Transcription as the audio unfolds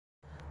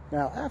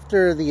Now,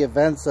 after the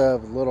events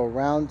of Little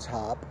Round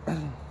Top,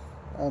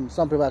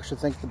 some people actually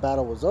think the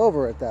battle was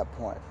over at that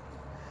point.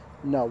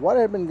 No, what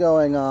had been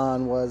going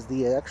on was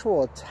the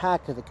actual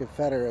attack of the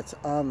Confederates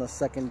on the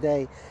second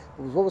day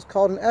was what was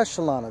called an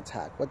echelon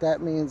attack. What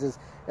that means is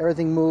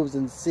everything moves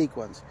in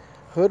sequence.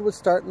 Hood would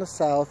start in the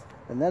south,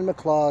 and then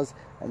McLaws,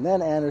 and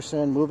then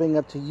Anderson, moving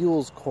up to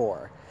Ewell's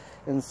corps.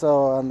 And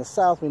so on the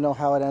south, we know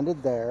how it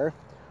ended there,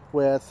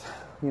 with,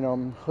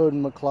 Hood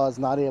and McLaws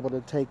not able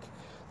to take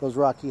those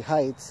rocky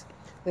heights.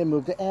 They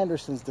moved to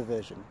Anderson's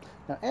division.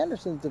 Now,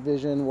 Anderson's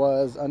division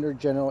was under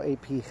General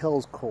A.P.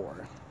 Hill's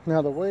corps.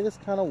 Now, the way this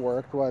kind of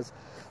worked was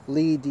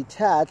Lee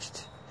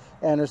detached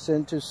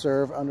Anderson to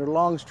serve under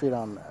Longstreet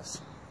on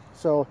this.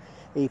 So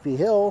A.P.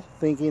 Hill,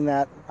 thinking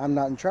that I'm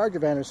not in charge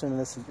of Anderson in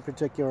this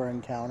particular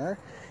encounter,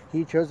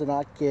 he chose to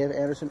not give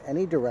Anderson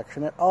any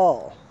direction at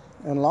all.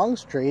 And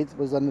Longstreet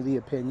was under the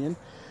opinion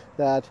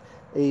that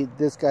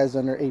this guy's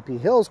under A.P.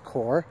 Hill's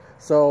corps,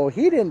 so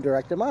he didn't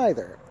direct him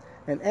either.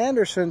 And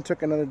Anderson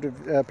took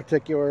another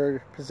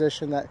particular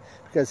position that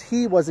because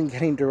he wasn't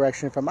getting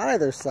direction from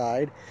either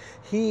side,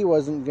 he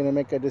wasn't going to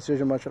make a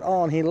decision much at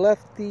all, and he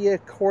left the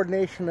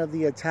coordination of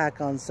the attack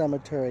on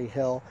Cemetery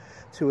Hill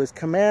to his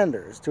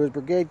commanders, to his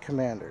brigade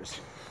commanders.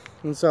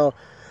 And so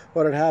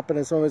what had happened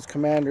is some of his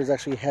commanders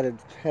actually headed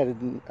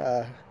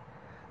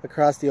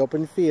across the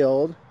open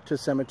field to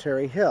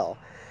Cemetery Hill.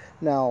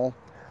 Now,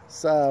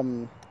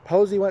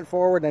 Posey went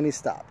forward and he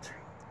stopped.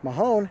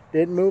 Mahone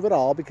didn't move at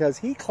all because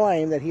he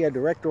claimed that he had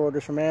direct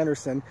orders from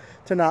Anderson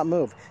to not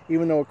move.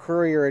 Even though a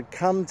courier had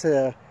come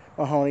to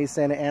Mahoney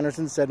saying that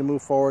Anderson said to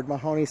move forward,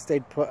 Mahoney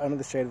stayed put under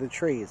the shade of the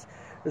trees.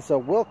 And so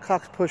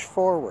Wilcox pushed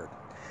forward.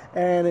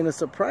 And in a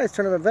surprise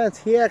turn of events,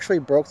 he actually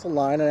broke the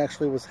line and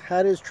actually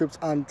had his troops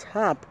on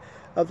top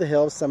of the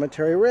hill of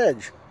Cemetery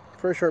Ridge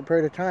for a short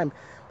period of time.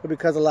 But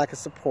because of lack of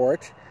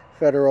support,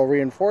 Federal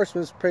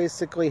reinforcements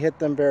basically hit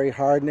them very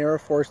hard and they were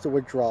forced to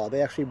withdraw.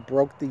 They actually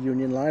broke the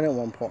Union line at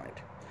one point.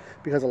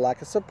 Because of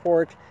lack of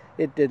support,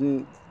 it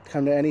didn't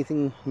come to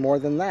anything more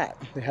than that.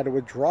 They had to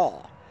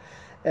withdraw.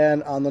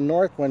 And on the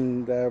north,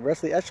 when the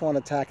rest of the echelon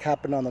attack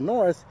happened on the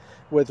north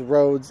with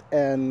Rhodes,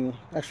 and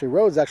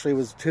Rhodes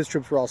his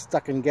troops were all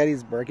stuck in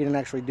Gettysburg. He didn't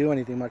actually do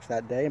anything much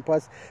that day. And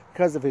plus,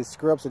 because of his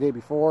screw-ups the day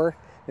before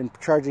and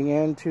charging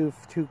in too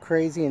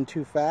crazy and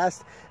too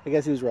fast, I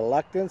guess he was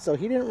reluctant. So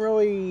he didn't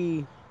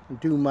really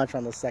do much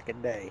on the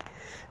second day.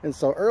 And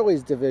so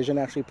Early's division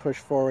actually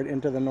pushed forward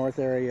into the north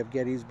area of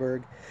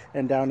Gettysburg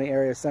and down the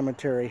area of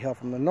Cemetery Hill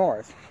from the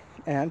north.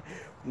 And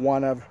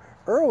one of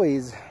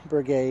Early's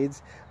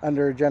brigades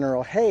under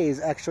General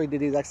Hayes actually did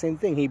the exact same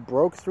thing. He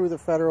broke through the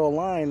Federal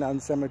line on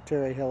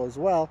Cemetery Hill as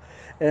well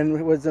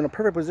and was in a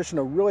perfect position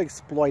to really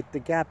exploit the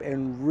gap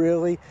and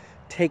really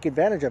take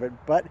advantage of it.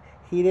 But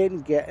he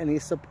didn't get any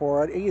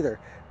support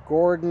either.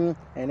 Gordon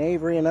and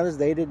Avery and others,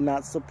 they did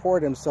not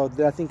support him, so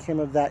nothing came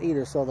of that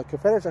either. So the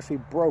Confederates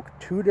actually broke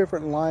two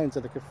different lines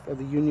of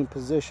the Union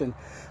position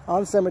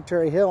on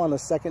Cemetery Hill on the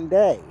second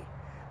day.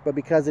 But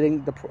because it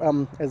didn't,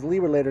 as Lee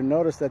would later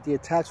notice, that the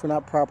attacks were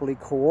not properly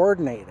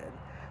coordinated,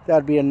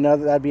 that'd be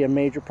a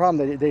major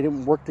problem. They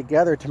didn't work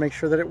together to make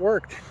sure that it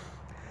worked.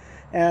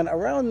 And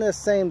around this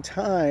same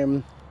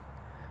time,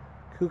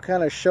 who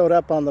kind of showed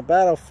up on the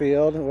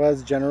battlefield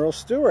was General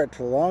Stuart,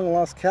 the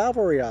long-lost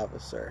cavalry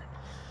officer.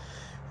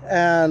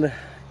 And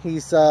he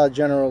saw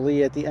General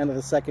Lee at the end of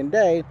the second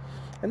day,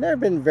 and there have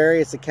been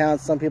various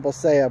accounts, some people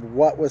say, of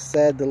what was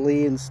said to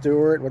Lee and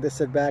Stuart, what they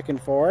said back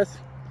and forth.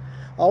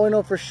 All we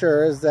know for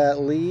sure is that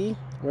Lee,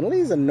 when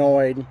Lee's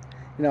annoyed,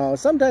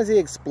 sometimes he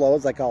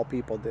explodes like all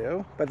people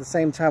do, but at the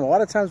same time, a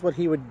lot of times what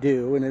he would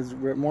do in his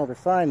more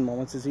refined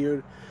moments is he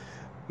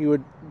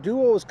would do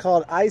what was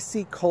called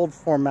icy cold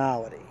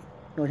formality.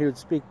 He would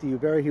speak to you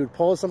he would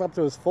pull himself up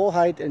to his full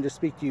height and just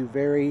speak to you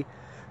very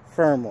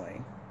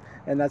firmly.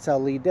 And that's how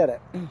Lee did it.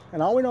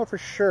 And all we know for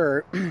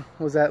sure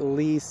was that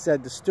Lee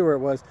said to Stuart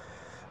was,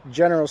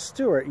 General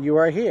Stuart, you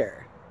are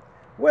here.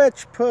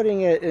 Which,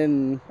 putting it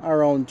in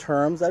our own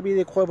terms, that'd be the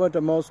equivalent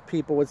of most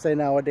people would say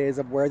nowadays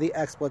of where the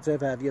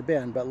expletive have you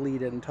been, but Lee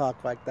didn't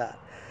talk like that.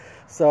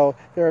 So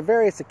there are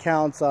various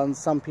accounts on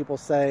some people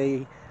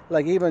say,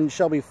 like even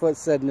Shelby Foote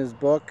said in his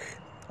book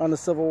on the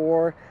Civil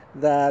War,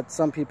 that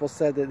some people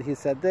said that he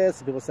said this,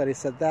 some people said he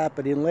said that,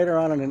 but even later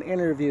on in an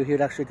interview, he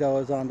would actually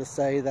go on to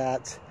say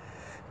that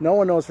no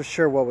one knows for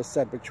sure what was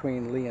said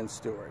between Lee and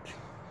Stuart.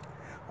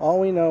 All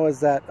we know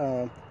is that,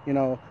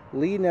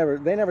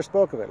 they never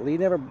spoke of it. Lee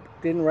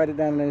didn't write it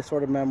down in any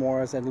sort of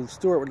memoirs, and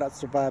Stuart would not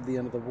survive the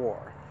end of the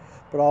war.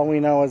 But all we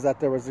know is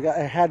that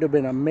it had to have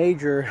been a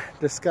major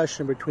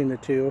discussion between the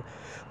two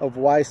of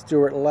why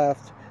Stuart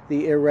left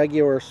the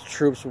irregular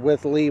troops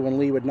with Lee when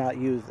Lee would not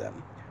use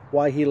them.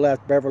 Why he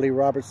left Beverly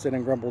Robertson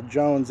and Grumble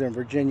Jones in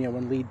Virginia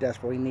when Lee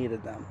desperately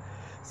needed them.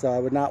 So I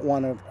would not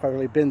want to have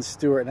probably been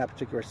Stuart in that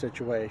particular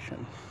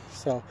situation.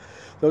 So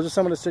those are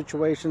some of the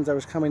situations that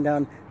was coming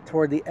down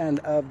toward the end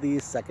of the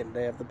second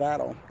day of the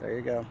battle. There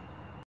you go.